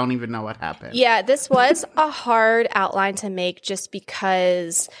that I don't even know what happened. Yeah, this was a hard outline to make just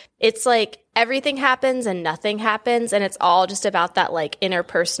because it's like everything happens and nothing happens, and it's all just about that like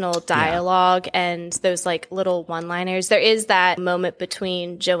interpersonal dialogue and those like little one-liners. There is that moment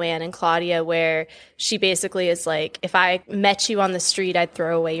between Joanne and Claudia where she basically is like, if I met you on the street, I'd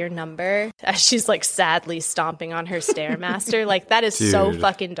throw away your number, as she's like sadly stomping on her Stairmaster. Like, that is so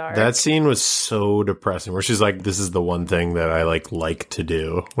fucking dark. That scene was so depressing where she's like, this is the one thing that I like to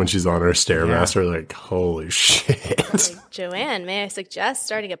do when she's on her Stairmaster. Like, holy shit. Like, Joanne, may I suggest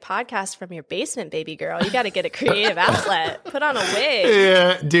starting a podcast from your basement, baby girl? You got to get a creative outlet. Put on a wig.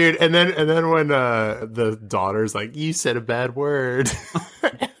 Yeah, dude. And then when the daughter's like, you said a bad word.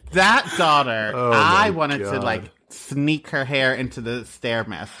 That daughter, Oh I my wanted to God. like sneak her hair into the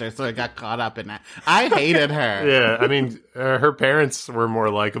Stairmaster, so I got caught up in that. I hated her. Yeah, I mean, her parents were more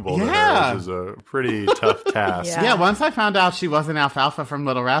likable than her, which was a pretty tough task. Yeah. Yeah, once I found out she wasn't Alfalfa from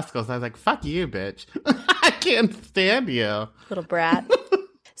Little Rascals, I was like, fuck you, bitch. I can't stand you. Little brat.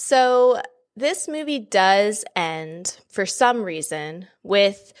 So This movie does end, for some reason,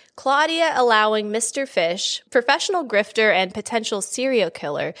 with Claudia allowing Mr. Fish, professional grifter and potential serial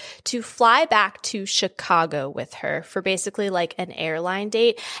killer, to fly back to Chicago with her for basically like an airline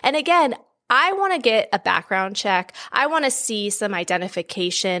date. And again, I want to get a background check. I want to see some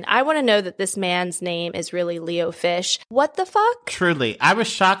identification. I want to know that this man's name is really Leo Fish. What the fuck? Truly. I was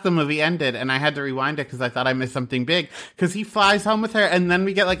shocked the movie ended, and I had to rewind it because I thought I missed something big. Because he flies home with her, and then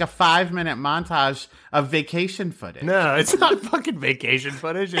we get like a 5-minute montage of vacation footage. No, it's not fucking vacation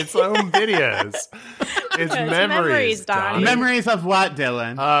footage. It's home videos. It's memories, Donnie. Memories of what,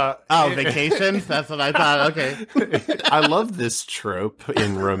 Dylan? Vacations? That's what I thought. Okay. I love this trope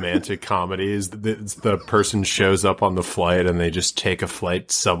in romantic comedies. The person shows up on the flight and they just take a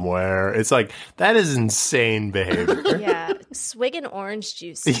flight somewhere. It's like, that is insane behavior. Yeah. Swigging orange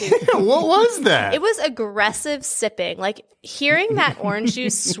juice, too. What was that? It was aggressive sipping. Like, hearing that orange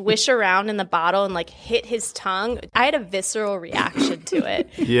juice swish around in the bottle and, like, hit his tongue, I had a visceral reaction to it.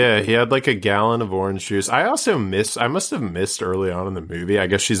 Yeah, he had like a gallon of orange juice. I must have missed early on in the movie. I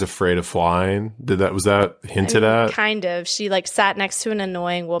guess she's afraid of flying. Was that hinted at? Kind of. She, like, sat next to an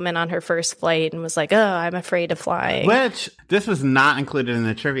annoying woman on her first flight and was like, oh, I'm afraid of flying. Which, this was not included in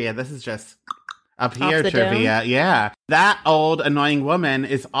the trivia. This is just up here trivia. Dome? Yeah. That old annoying woman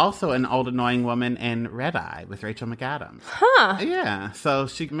is also an old annoying woman in Red Eye with Rachel McAdams. Huh. Yeah. So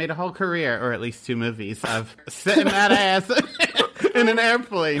she made a whole career, or at least 2 movies, of sitting that ass in an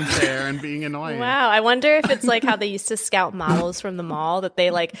airplane chair and being annoying. Wow. I wonder if it's like how they used to scout models from the mall, that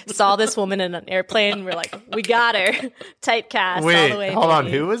they like saw this woman in an airplane and were like, we got her. Typecast all the way. Wait, hold on.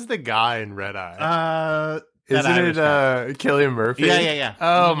 Who was the guy in Red Eye? Isn't it Cillian Murphy? Yeah.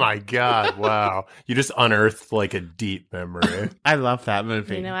 Oh my God. Wow. You just unearthed like a deep memory. I love that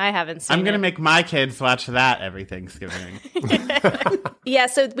movie. You know, I haven't seen I'm going to make my kids watch that every Thanksgiving. Yeah,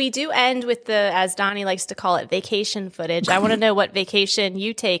 so we do end with the, as Donnie likes to call it, vacation footage. I want to know what vacation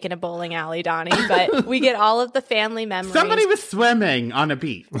you take in a bowling alley, Donnie, but we get all of the family memories. Somebody was swimming on a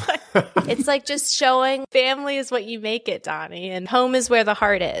beach. It's like just showing family is what you make it, Donnie, and home is where the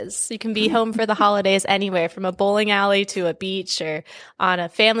heart is. You can be home for the holidays anywhere, from a bowling alley to a beach or on a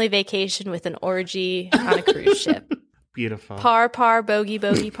family vacation with an orgy on a cruise ship. Beautiful. Par, bogey,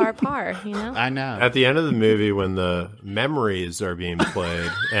 par, you know? I know. At the end of the movie, when the memories are being played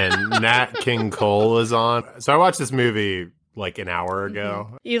and Nat King Cole is on. So I watched this movie like an hour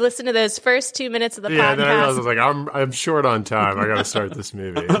ago. You listen to those first 2 minutes of the podcast. Yeah, then I realized, I was like, I'm short on time. I got to start this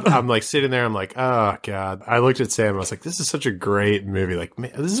movie. I'm like sitting there. I'm like, oh God. I looked at Sam and I was like, this is such a great movie. Like,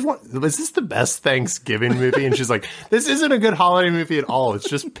 man, is this the best Thanksgiving movie? And she's like, this isn't a good holiday movie at all. It's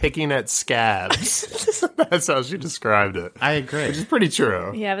just picking at scabs. That's how she described it. I agree. Which is pretty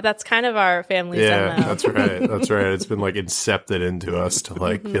true. Yeah, but that's kind of our family's Yeah, MO. that's right. That's right. It's been like incepted into us to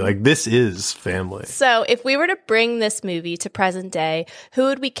like be like, this is family. So if we were to bring this movie to present day, who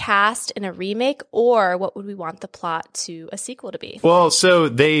would we cast in a remake, or what would we want the plot to a sequel to be? Well, so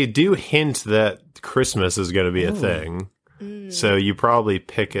they do hint that Christmas is going to be a thing. So you probably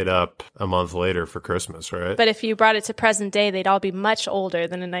pick it up a month later for Christmas, right? But if you brought it to present day, they'd all be much older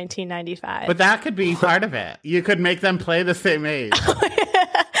than in 1995. But that could be part of it. You could make them play the same age.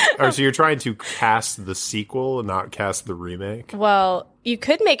 Or so you're trying to cast the sequel and not cast the remake? Well, you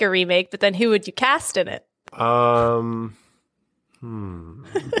could make a remake, but then who would you cast in it?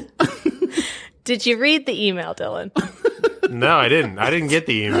 Did you read the email, Dylan? No, I didn't. I didn't get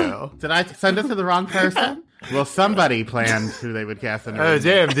the email. Did I send it to the wrong person? Well, somebody planned who they would cast in a Oh, remake.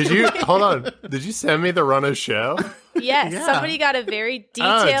 damn. Did you, hold on. Did you send me the run of show? Yes, Yeah. somebody got a very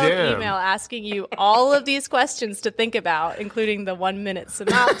detailed damn. email asking you all of these questions to think about, including the 1-minute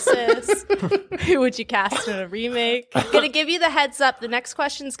synopsis. Who would you cast in a remake? Gonna give you the heads up. The next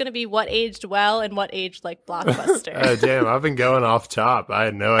question is gonna be what aged well and what aged like Blockbuster. Oh, damn. I've been going off top. I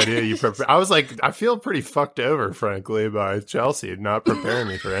had no idea you prepared. I was like, I feel pretty fucked over, frankly, by Chelsea not preparing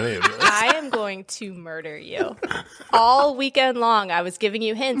me for any of this. I am going to murder you. All weekend long, I was giving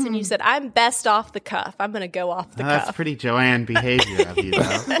you hints, and you said, I'm best off the cuff. I'm going to go off the That's cuff. pretty Joanne behavior of you,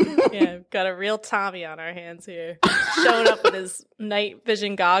 though. Yeah, got a real Tommy on our hands here. Showing up with his night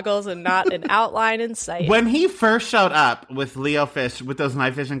vision goggles and not an outline in sight. When he first showed up with Leo Fish with those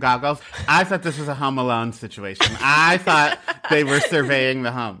night vision goggles, I thought this was a Home Alone situation. I thought they were surveying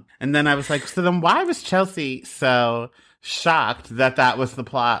the home. And then I was like, so then why was Chelsea so shocked that that was the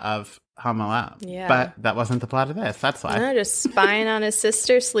plot of Home Alone? Yeah. But that wasn't the plot of this. That's why. No, just spying on his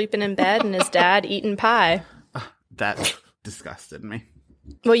sister, sleeping in bed, and his dad eating pie. That disgusted me.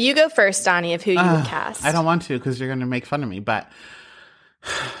 Well, you go first, Donnie, of who you would cast. I don't want to because you're going to make fun of me. But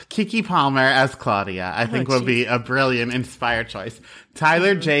Kiki Palmer as Claudia, I think would be a brilliant, inspired choice.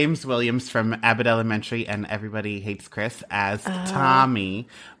 Tyler James Williams from Abbott Elementary and Everybody Hates Chris as Tommy.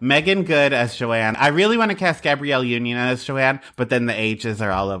 Megan Good as Joanne. I really want to cast Gabrielle Union as Joanne, but then the ages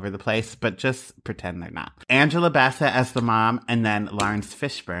are all over the place, but just pretend they're not. Angela Bassett as the mom, and then Lawrence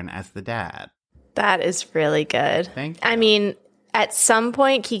Fishburne as the dad. That is really good. Thank you. I mean, at some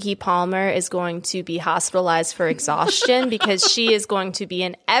point, Kiki Palmer is going to be hospitalized for exhaustion because she is going to be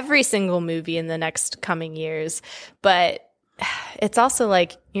in every single movie in the next coming years. But it's also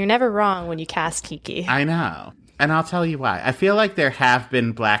like, you're never wrong when you cast Kiki. I know. And I'll tell you why. I feel like there have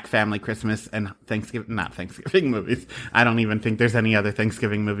been Black family Christmas and not Thanksgiving movies. I don't even think there's any other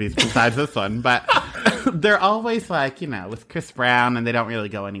Thanksgiving movies besides this one. But they're always like, with Chris Brown, and they don't really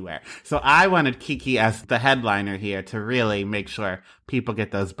go anywhere. So I wanted Kiki as the headliner here to really make sure people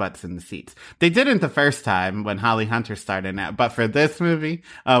get those butts in the seats. They didn't the first time when Holly Hunter starred in it. But for this movie,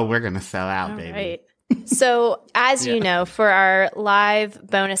 we're going to sell out, baby. Right. So, as you know, for our live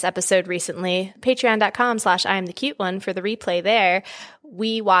bonus episode recently, patreon.com/IamTheCuteOne for the replay there,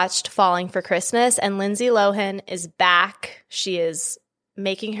 we watched Falling for Christmas, and Lindsay Lohan is back. She is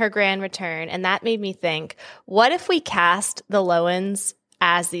making her grand return, and that made me think, what if we cast the Lohans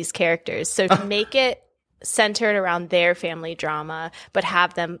as these characters? So to make it centered around their family drama, but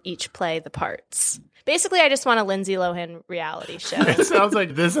have them each play the parts. Basically, I just want a Lindsay Lohan reality show. It sounds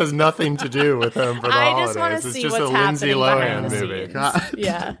like this has nothing to do with them for the I holidays. just want to It's see just what's a Lindsay happening behind Lohan the movie. scenes. God.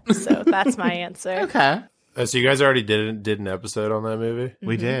 Yeah, so that's my answer. Okay. So you guys already did an episode on that movie?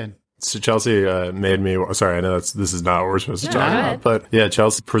 We did. So Chelsea made me. Sorry, I know this is not what we're supposed to No, talk go about, ahead. but yeah,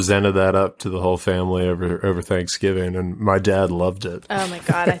 Chelsea presented that up to the whole family over Thanksgiving, and my dad loved it. Oh my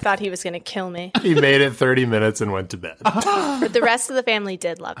God, I thought he was going to kill me. He made it 30 minutes and went to bed. But the rest of the family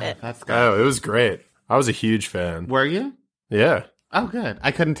did love it. That's good. Oh, it was great. I was a huge fan. Were you? Yeah. Oh, good.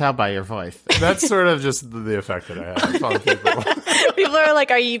 I couldn't tell by your voice. That's sort of just the effect that I have on people. People are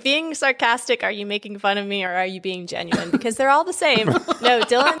like, are you being sarcastic? Are you making fun of me? Or are you being genuine? Because they're all the same. No,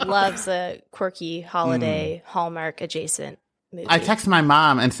 Dylan loves a quirky holiday Hallmark adjacent movie. I texted my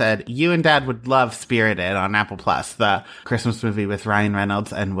mom and said, you and Dad would love Spirited on Apple Plus, the Christmas movie with Ryan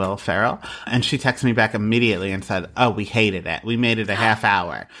Reynolds and Will Ferrell. And she texted me back immediately and said, oh, we hated it. We made it a half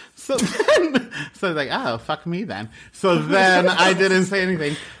hour. So I was like, oh, fuck me then. So then I didn't say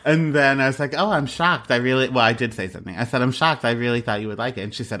anything. And then I was like, oh, I'm shocked. I did say something. I said, I'm shocked. I really thought you would like it.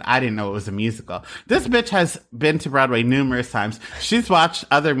 And she said, I didn't know it was a musical. This bitch has been to Broadway numerous times. She's watched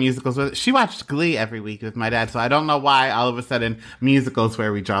other musicals she watched Glee every week with my dad. So I don't know why all of a sudden musicals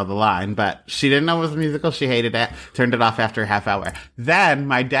where we draw the line, but she didn't know it was a musical. She hated it, turned it off after a half hour. Then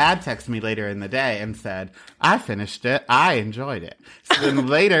my dad texted me later in the day and said, I finished it. I enjoyed it. So then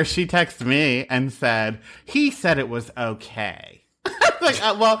later she texted me and said, he said it was okay. Like,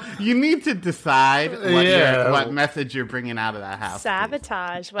 well, you need to decide what message you're bringing out of that house.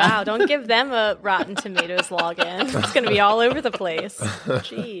 Sabotage. Wow, don't give them a Rotten Tomatoes login. It's going to be all over the place.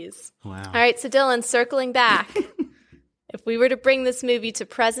 Jeez. Wow. All right, so Dylan, circling back. If we were to bring this movie to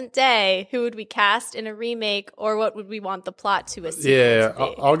present day, who would we cast in a remake, or what would we want the plot to a sequel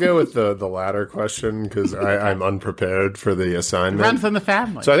to be? I'll go with the latter question because I'm unprepared for the assignment. Runs in the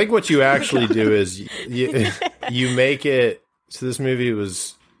family. So I think what you actually do is you make it. So this movie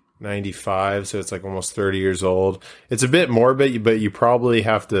was 95, so it's like almost 30 years old. It's a bit morbid, but you probably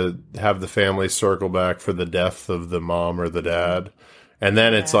have to have the family circle back for the death of the mom or the dad. And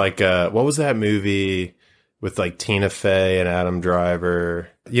then it's like, what was that movie with like Tina Fey and Adam Driver?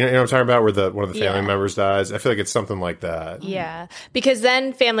 You know what I'm talking about, where one of the family members dies? I feel like it's something like that. Yeah, because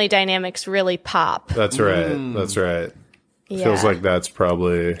then family dynamics really pop. That's right. That's right. Yeah. Feels like that's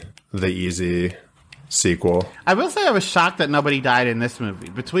probably the easy sequel. I will say I was shocked that nobody died in this movie.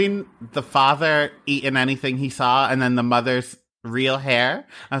 Between the father eating anything he saw and then the mother's real hair,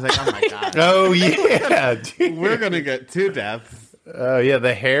 I was like, oh my God. Oh, yeah. Dude. We're going to get 2 deaths. Oh, yeah.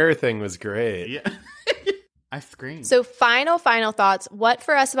 The hair thing was great. Yeah. I screamed. So final thoughts. What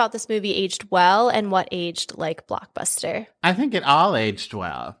for us about this movie aged well, and what aged like Blockbuster? I think it all aged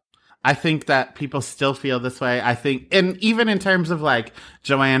well. I think that people still feel this way. I think, and even in terms of like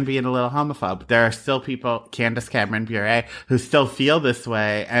Joanne being a little homophobe, there are still people, Candace Cameron Bure, who still feel this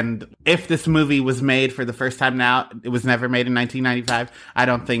way. And if this movie was made for the first time now, it was never made in 1995, I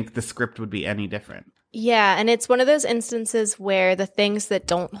don't think the script would be any different. Yeah, and it's one of those instances where the things that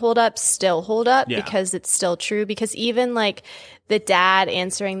don't hold up still hold up because it's still true. Because even like the dad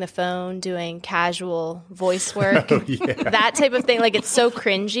answering the phone, doing casual voice work, that type of thing, like it's so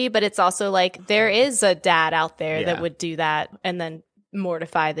cringy, but it's also like there is a dad out there that would do that and then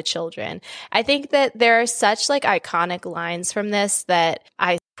mortify the children. I think that there are such like iconic lines from this that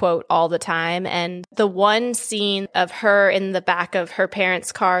I quote all the time. And the one scene of her in the back of her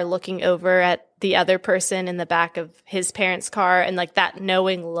parents' car looking over at the other person in the back of his parents' car and like that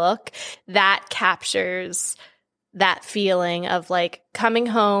knowing look, that captures that feeling of like coming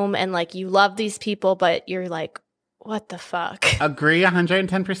home and like you love these people, but you're like, what the fuck? Agree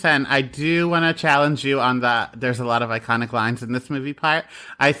 110%. I do want to challenge you on that. There's a lot of iconic lines in this movie part.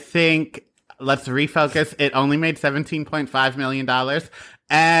 I think let's refocus. It only made $17.5 million.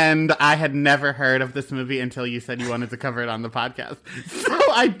 And I had never heard of this movie until you said you wanted to cover it on the podcast.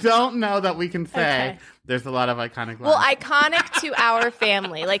 So I don't know that we can say there's a lot of iconic lines. Well, iconic to our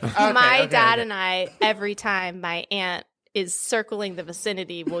family. Like my dad and I, every time my aunt is circling the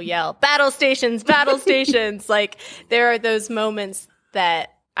vicinity, will yell, battle stations, battle stations. Like there are those moments that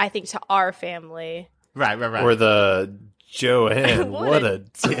I think to our family. Right. Or the Joanne, what a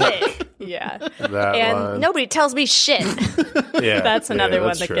dick. Yeah. That and line. nobody tells me shit. Yeah, That's another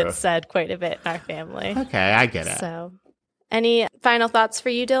one that true. gets said quite a bit in our family. Okay, I get it. So, any final thoughts for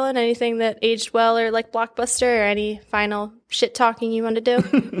you, Dylan? Anything that aged well or like Blockbuster, or any final shit talking you want to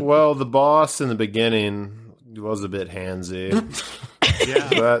do? Well, the boss in the beginning was a bit handsy.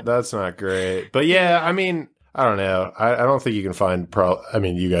 Yeah. That's not great. But yeah, I mean, I don't know. I don't think you can find I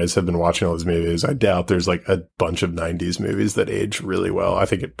mean, you guys have been watching all these movies. I doubt there's like a bunch of 90s movies that age really well. I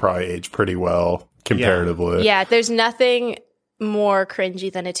think it probably aged pretty well comparatively. Yeah, there's nothing more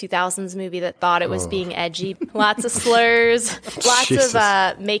cringy than a 2000s movie that thought it was being edgy. Lots of slurs, lots Jesus.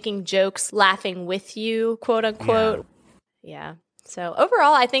 of making jokes, laughing with you, quote unquote. Yeah. So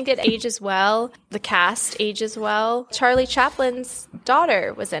overall, I think it ages well. The cast ages well. Charlie Chaplin's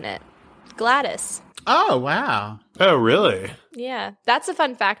daughter was in it, Gladys. Oh, wow. Oh, really? Yeah, that's a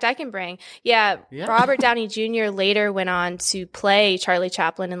fun fact I can bring. Yeah, Robert Downey Jr. later went on to play Charlie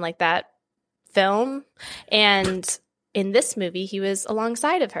Chaplin in like that film. And in this movie, he was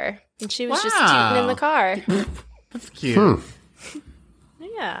alongside of her. And she was just tooting in the car. That's cute.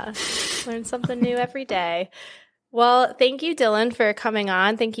 Yeah, learn something new every day. Well, thank you, Dylan, for coming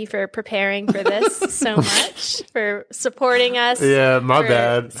on. Thank you for preparing for this so much, for supporting us. Yeah, my for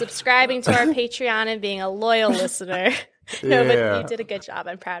bad. subscribing to our Patreon and being a loyal listener. No, but you did a good job.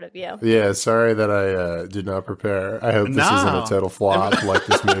 I'm proud of you. Yeah, sorry that I did not prepare. I hope this isn't a total flop like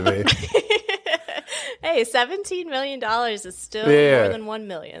this movie. Hey, $17 million is still more than 1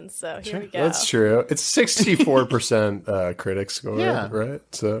 million. So here we go. That's true. It's 64% critic score, right?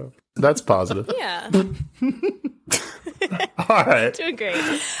 So that's positive. Yeah. All right. Doing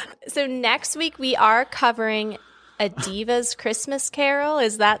great. So next week we are covering A Diva's Christmas Carol.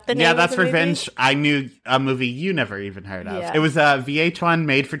 Is that the name of the that's movie? Revenge. I knew a movie you never even heard of. Yeah. It was a VH1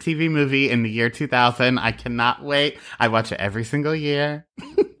 made-for-TV movie in the year 2000. I cannot wait. I watch it every single year.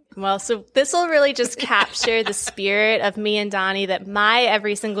 Well, so this will really just capture the spirit of me and Donnie, that my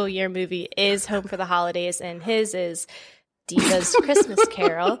every single year movie is Home for the Holidays and his is Diva's Christmas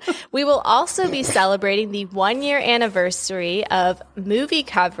Carol. We will also be celebrating the 1-year anniversary of movie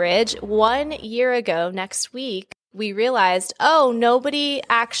coverage. 1 year ago next week, we realized, nobody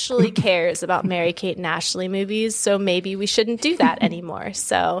actually cares about Mary-Kate and Ashley movies, so maybe we shouldn't do that anymore.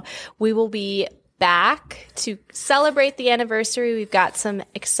 So we will be back to celebrate the anniversary. We've got some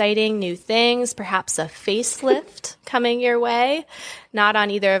exciting new things, perhaps a facelift coming your way. Not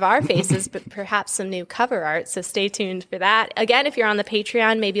on either of our faces, but perhaps some new cover art. So stay tuned for that. Again, if you're on the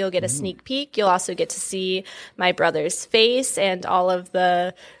Patreon, maybe you'll get a sneak peek. You'll also get to see my brother's face and all of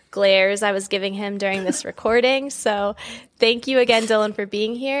the glares I was giving him during this recording. So thank you again, Dylan, for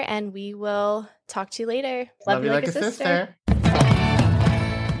being here, and we will talk to you later. Love you like a sister.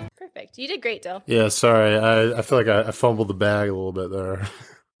 Perfect. You did great, Dill. Yeah, sorry. I feel like I fumbled the bag a little bit there.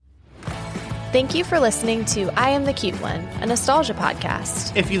 Thank you for listening to I Am the Cute One, a nostalgia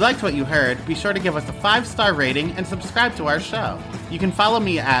podcast. If you liked what you heard, be sure to give us a 5-star rating and subscribe to our show. You can follow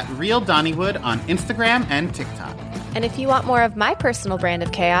me at Real Donnywood on Instagram and TikTok. And if you want more of my personal brand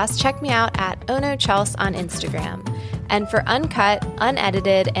of chaos, check me out at Ono Chels on Instagram. And for uncut,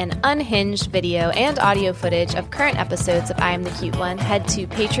 unedited, and unhinged video and audio footage of current episodes of I Am the Cute One, head to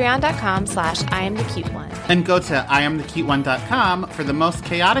patreon.com/IamTheCuteOne. And go to IamTheCuteOne.com for the most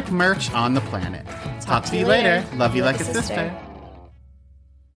chaotic merch on the planet. Talk to you later. Love you like a sister.